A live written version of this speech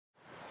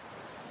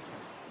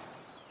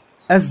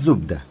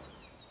الزبدة،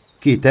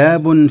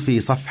 كتاب في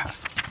صفحة.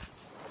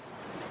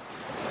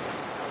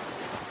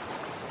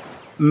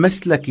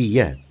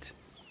 مسلكيات،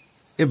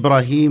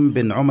 إبراهيم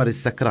بن عمر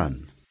السكران.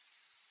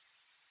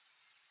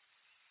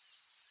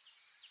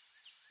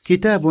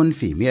 كتاب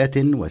في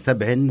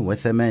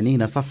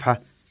 187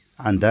 صفحة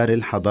عن دار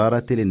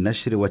الحضارة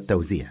للنشر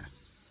والتوزيع،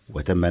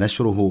 وتم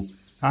نشره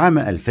عام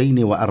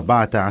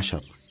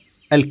 2014.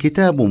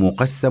 الكتاب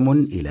مقسم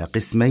إلى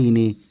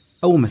قسمين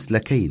أو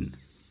مسلكين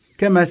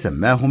كما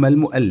سماهما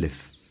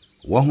المؤلف،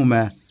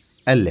 وهما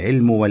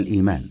العلم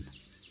والإيمان.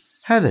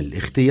 هذا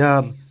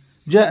الاختيار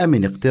جاء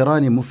من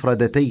اقتران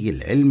مفردتي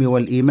العلم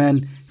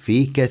والإيمان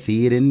في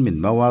كثير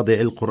من مواضع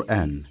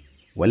القرآن،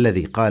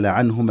 والذي قال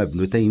عنهما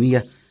ابن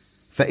تيمية: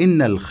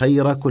 فإن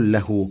الخير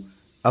كله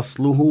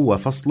أصله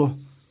وفصله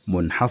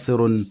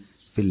منحصر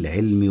في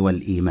العلم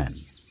والإيمان.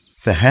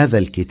 فهذا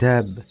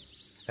الكتاب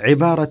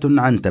عبارة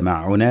عن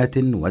تمعنات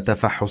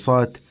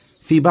وتفحصات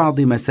في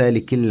بعض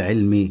مسالك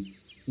العلم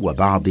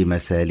وبعض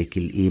مسالك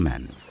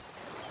الإيمان.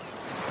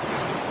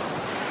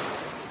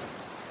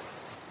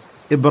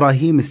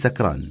 إبراهيم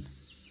السكران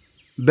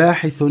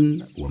باحث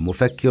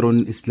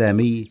ومفكر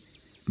إسلامي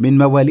من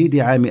مواليد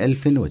عام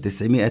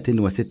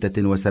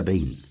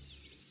 1976.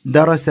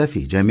 درس في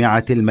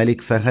جامعة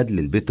الملك فهد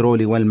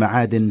للبترول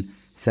والمعادن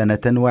سنة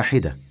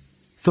واحدة،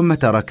 ثم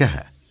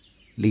تركها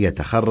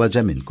ليتخرج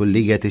من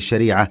كلية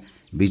الشريعة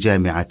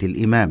بجامعة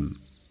الإمام.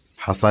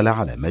 حصل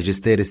على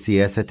ماجستير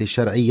السياسة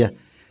الشرعية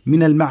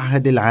من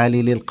المعهد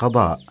العالي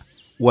للقضاء،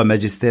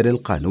 وماجستير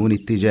القانون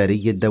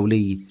التجاري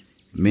الدولي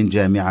من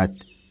جامعة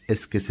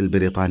إسكس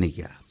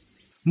البريطانية.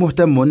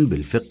 مهتم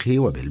بالفقه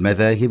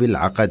وبالمذاهب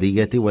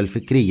العقدية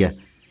والفكرية،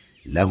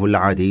 له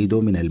العديد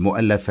من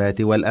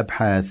المؤلفات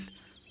والأبحاث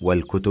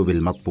والكتب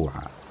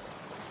المطبوعة.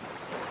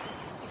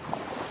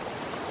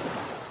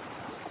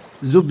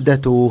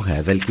 زبدة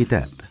هذا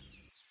الكتاب.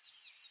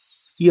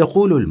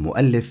 يقول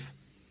المؤلف: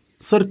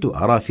 صرت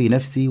أرى في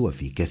نفسي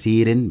وفي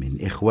كثير من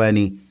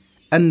إخواني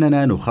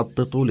أننا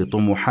نخطط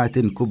لطموحات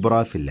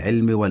كبرى في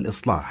العلم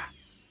والإصلاح،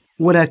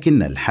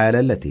 ولكن الحالة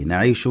التي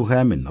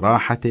نعيشها من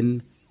راحة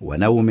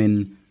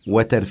ونوم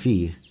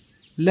وترفيه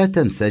لا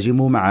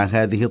تنسجم مع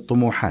هذه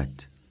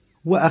الطموحات،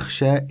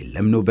 وأخشى إن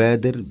لم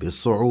نبادر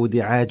بالصعود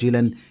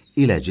عاجلا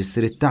إلى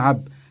جسر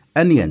التعب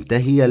أن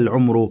ينتهي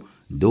العمر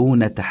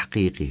دون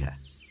تحقيقها،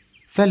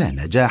 فلا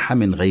نجاح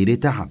من غير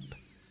تعب.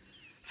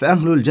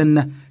 فأهل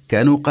الجنة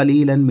كانوا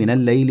قليلا من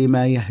الليل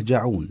ما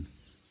يهجعون،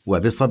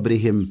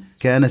 وبصبرهم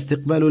كان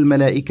استقبال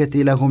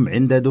الملائكة لهم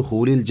عند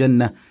دخول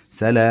الجنة: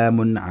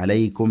 سلام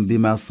عليكم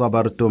بما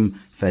صبرتم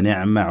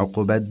فنعم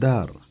عقبى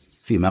الدار.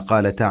 فيما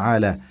قال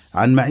تعالى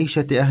عن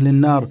معيشة أهل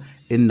النار: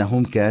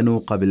 إنهم كانوا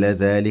قبل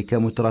ذلك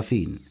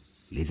مترفين.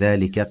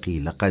 لذلك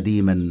قيل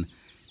قديما: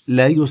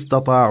 لا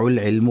يستطاع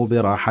العلم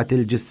براحة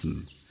الجسم،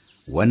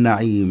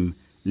 والنعيم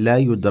لا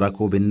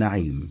يدرك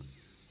بالنعيم،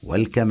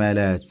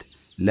 والكمالات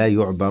لا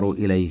يعبر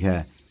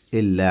إليها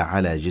إلا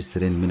على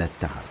جسر من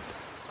التعب.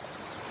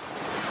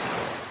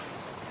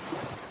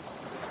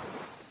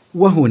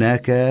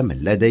 وهناك من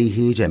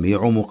لديه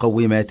جميع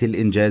مقومات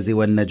الإنجاز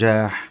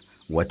والنجاح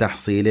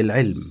وتحصيل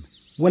العلم،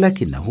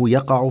 ولكنه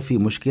يقع في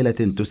مشكلة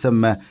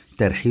تسمى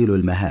ترحيل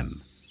المهام،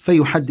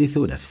 فيحدث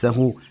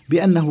نفسه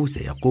بأنه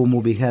سيقوم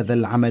بهذا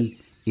العمل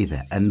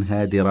إذا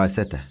أنهى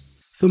دراسته،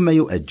 ثم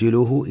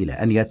يؤجله إلى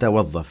أن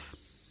يتوظف،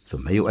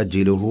 ثم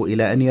يؤجله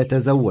إلى أن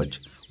يتزوج،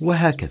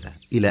 وهكذا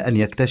إلى أن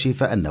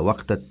يكتشف أن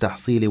وقت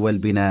التحصيل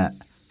والبناء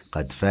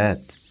قد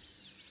فات.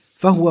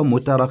 فهو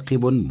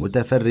مترقب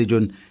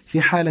متفرج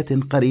في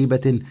حالة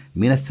قريبة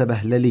من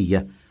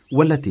السبهللية،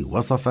 والتي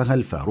وصفها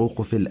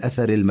الفاروق في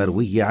الأثر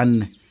المروي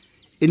عنه: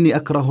 إني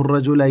أكره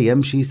الرجل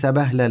يمشي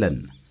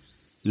سبهللا،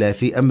 لا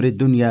في أمر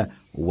الدنيا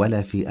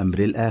ولا في أمر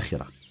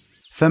الآخرة.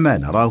 فما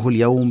نراه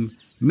اليوم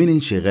من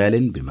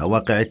انشغال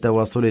بمواقع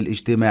التواصل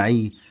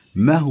الاجتماعي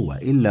ما هو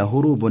إلا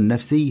هروب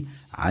نفسي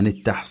عن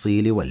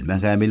التحصيل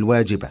والمهام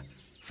الواجبة،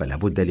 فلا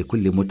بد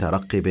لكل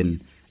مترقب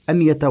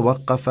أن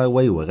يتوقف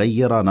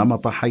ويغير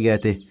نمط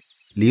حياته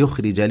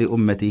ليخرج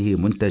لأمته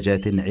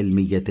منتجات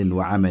علمية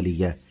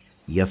وعملية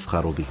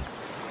يفخر بها.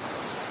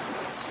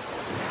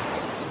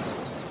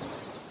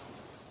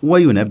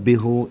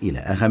 وينبه إلى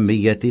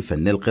أهمية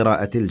فن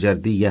القراءة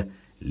الجردية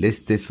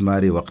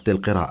لاستثمار وقت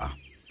القراءة،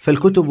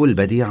 فالكتب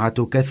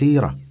البديعة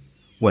كثيرة،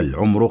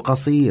 والعمر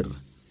قصير،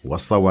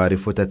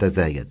 والصوارف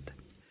تتزايد.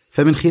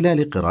 فمن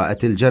خلال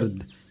قراءة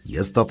الجرد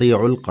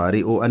يستطيع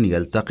القارئ أن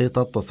يلتقط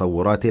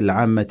التصورات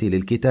العامة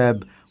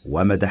للكتاب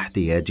ومدى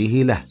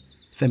احتياجه له.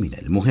 فمن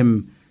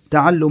المهم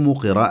تعلم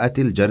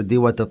قراءة الجرد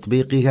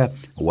وتطبيقها،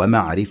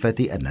 ومعرفة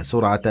أن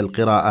سرعة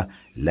القراءة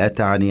لا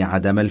تعني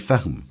عدم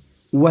الفهم.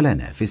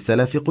 ولنا في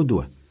السلف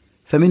قدوة،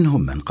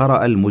 فمنهم من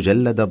قرأ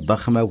المجلد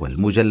الضخم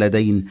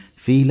والمجلدين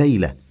في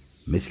ليلة،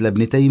 مثل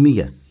ابن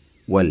تيمية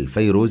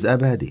والفيروز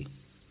أبادي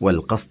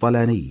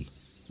والقسطلاني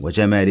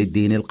وجمال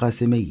الدين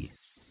القاسمي،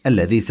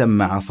 الذي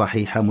سمع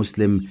صحيح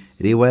مسلم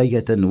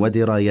رواية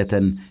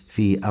ودراية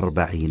في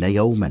 40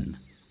 يوما،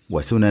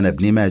 وسنن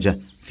ابن ماجه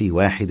في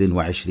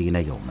 21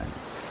 يوما.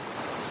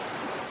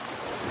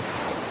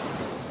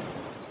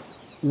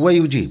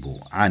 ويجيب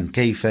عن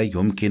كيف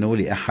يمكن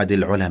لأحد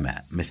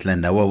العلماء مثل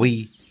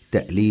النووي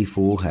تأليف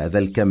هذا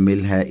الكم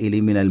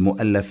الهائل من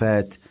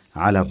المؤلفات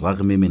على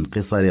الرغم من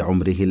قصر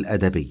عمره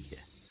الأدبي.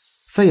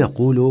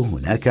 فيقول: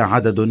 هناك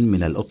عدد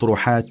من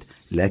الأطروحات،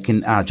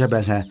 لكن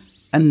أعجبها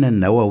أن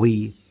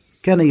النووي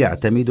كان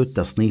يعتمد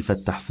التصنيف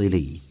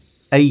التحصيلي،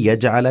 أي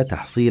يجعل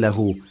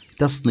تحصيله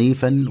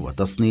تصنيفا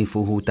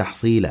وتصنيفه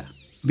تحصيلا،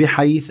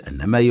 بحيث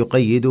أن ما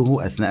يقيده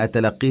أثناء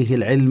تلقيه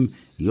العلم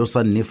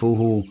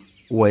يصنفه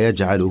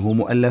ويجعله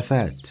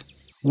مؤلفات.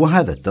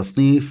 وهذا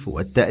التصنيف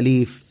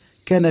والتأليف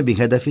كان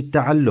بهدف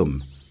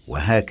التعلم،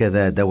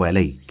 وهكذا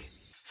دواليك.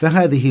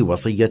 فهذه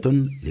وصية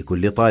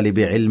لكل طالب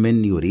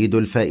علم يريد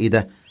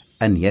الفائدة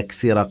أن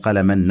يكسر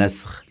قلم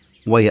النسخ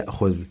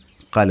ويأخذ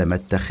قلم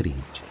التخريج.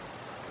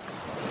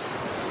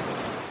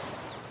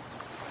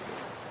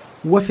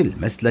 وفي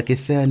المسلك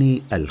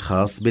الثاني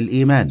الخاص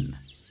بالإيمان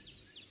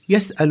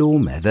يسأل: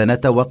 ماذا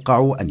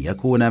نتوقع أن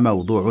يكون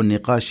موضوع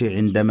النقاش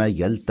عندما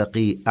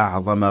يلتقي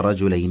أعظم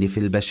رجلين في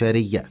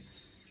البشرية؟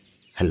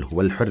 هل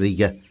هو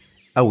الحرية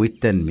أو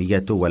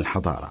التنمية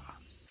والحضارة؟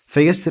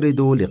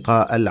 فيسرد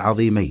لقاء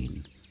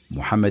العظيمين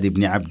محمد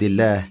بن عبد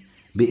الله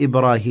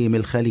بإبراهيم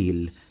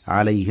الخليل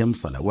عليهم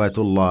صلوات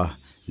الله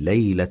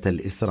ليلة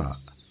الإسراء.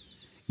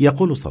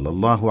 يقول صلى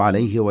الله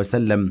عليه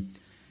وسلم: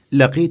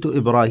 لقيت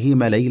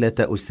إبراهيم ليلة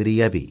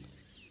أسري بي،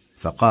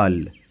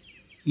 فقال: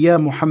 يا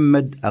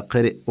محمد،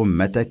 أقرئ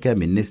أمتك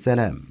مني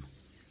السلام،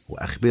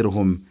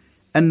 وأخبرهم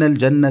أن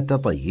الجنة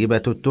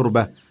طيبة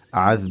التربة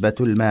عذبة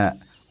الماء،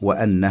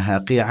 وأنها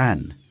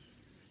قيعان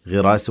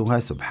غراسها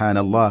سبحان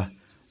الله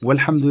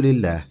والحمد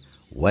لله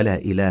ولا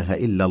إله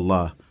إلا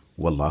الله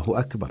والله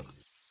أكبر.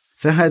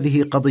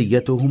 فهذه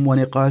قضيتهم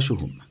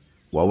ونقاشهم،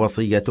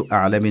 ووصية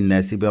أعلم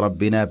الناس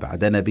بربنا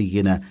بعد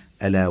نبينا،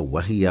 ألا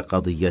وهي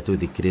قضية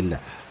ذكر الله.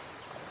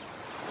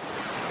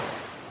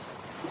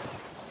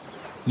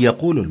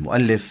 يقول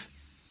المؤلف: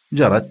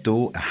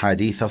 جردت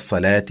أحاديث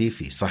الصلاة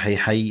في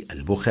صحيحي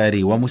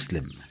البخاري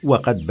ومسلم،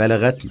 وقد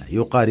بلغت ما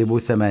يقارب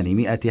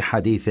 800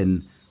 حديث،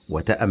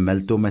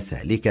 وتأملت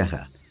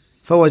مسالكها،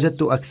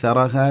 فوجدت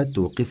أكثرها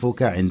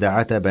توقفك عند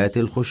عتبات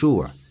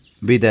الخشوع،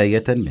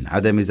 بداية من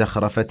عدم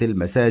زخرفة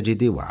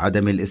المساجد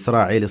وعدم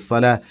الإسراع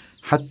للصلاة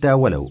حتى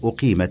ولو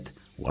أقيمت،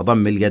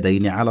 وضم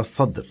اليدين على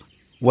الصدر.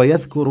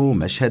 ويذكر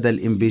مشهد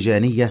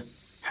الإنبجانية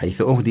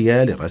حيث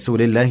أهدي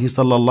لرسول الله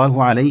صلى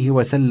الله عليه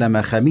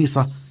وسلم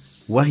خميصة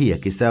وهي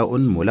كساء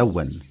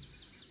ملون،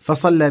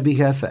 فصلى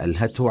بها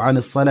فألهته عن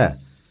الصلاة،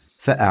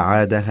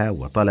 فأعادها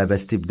وطلب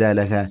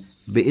استبدالها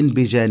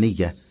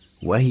بإنبجانية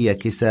وهي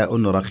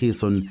كساء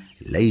رخيص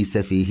ليس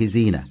فيه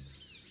زينة،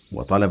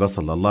 وطلب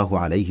صلى الله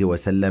عليه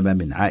وسلم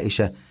من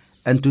عائشة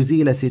أن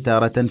تزيل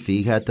ستارة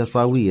فيها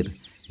تصاوير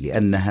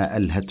لأنها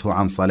ألهته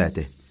عن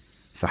صلاته،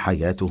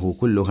 فحياته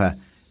كلها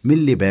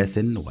من لباس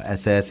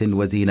وأثاث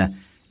وزينة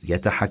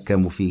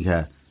يتحكم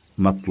فيها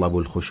مطلب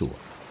الخشوع.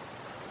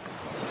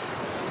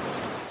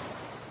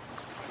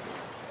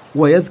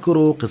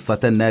 ويذكر قصة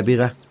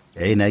النابغة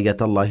عناية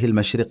الله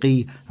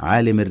المشرقي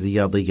عالم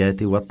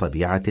الرياضيات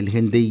والطبيعة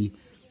الهندي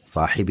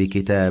صاحب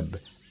كتاب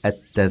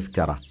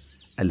التذكرة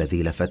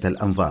الذي لفت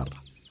الأنظار،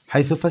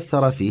 حيث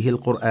فسر فيه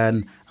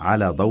القرآن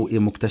على ضوء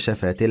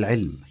مكتشفات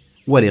العلم،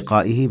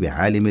 ولقائه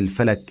بعالم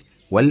الفلك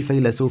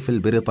والفيلسوف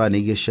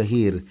البريطاني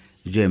الشهير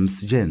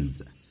جيمس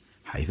جينز،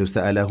 حيث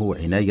سأله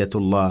عناية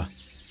الله: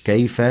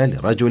 كيف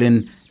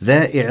لرجل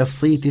ذائع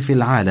الصيت في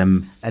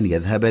العالم أن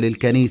يذهب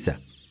للكنيسة؟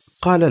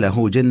 قال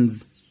له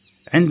جينز: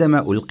 عندما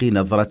ألقي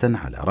نظرة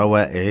على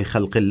روائع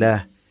خلق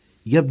الله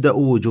يبدأ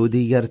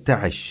وجودي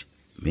يرتعش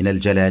من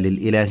الجلال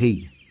الإلهي،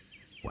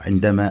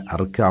 وعندما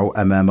أركع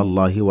أمام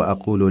الله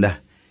وأقول له: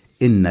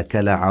 إنك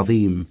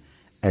لعظيم،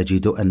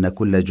 أجد أن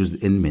كل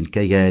جزء من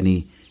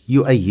كياني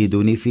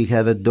يؤيدني في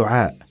هذا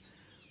الدعاء،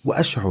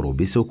 وأشعر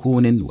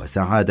بسكون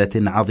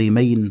وسعادة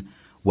عظيمين،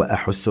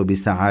 وأحس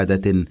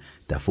بسعادة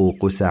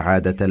تفوق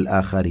سعادة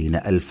الآخرين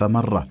 1000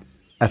 مرة.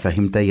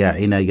 أفهمت يا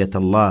عناية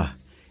الله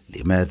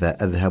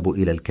لماذا أذهب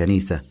إلى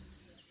الكنيسة؟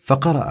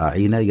 فقرأ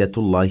عناية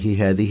الله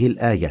هذه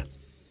الآية: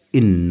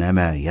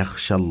 إنما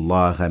يخشى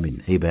الله من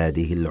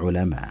عباده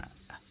العلماء.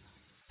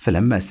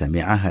 فلما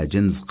سمعها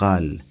جينز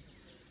قال: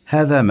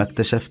 هذا ما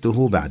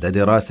اكتشفته بعد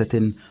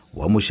دراسة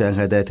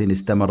ومشاهدات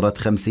استمرت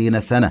 50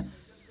 سنة،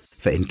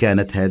 فإن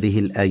كانت هذه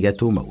الآية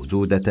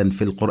موجودة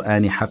في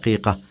القرآن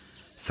حقيقة،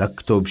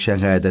 فاكتب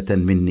شهادة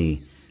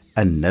مني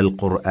أن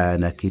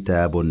القرآن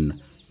كتاب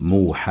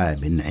موحى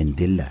من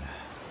عند الله.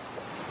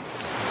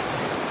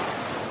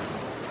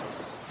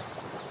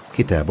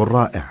 كتاب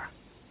رائع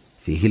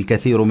فيه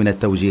الكثير من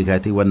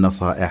التوجيهات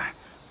والنصائح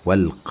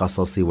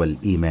والقصص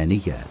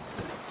والإيمانيات.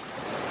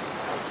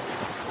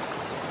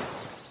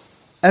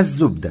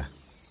 الزبدة،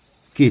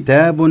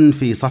 كتاب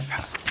في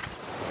صفحة.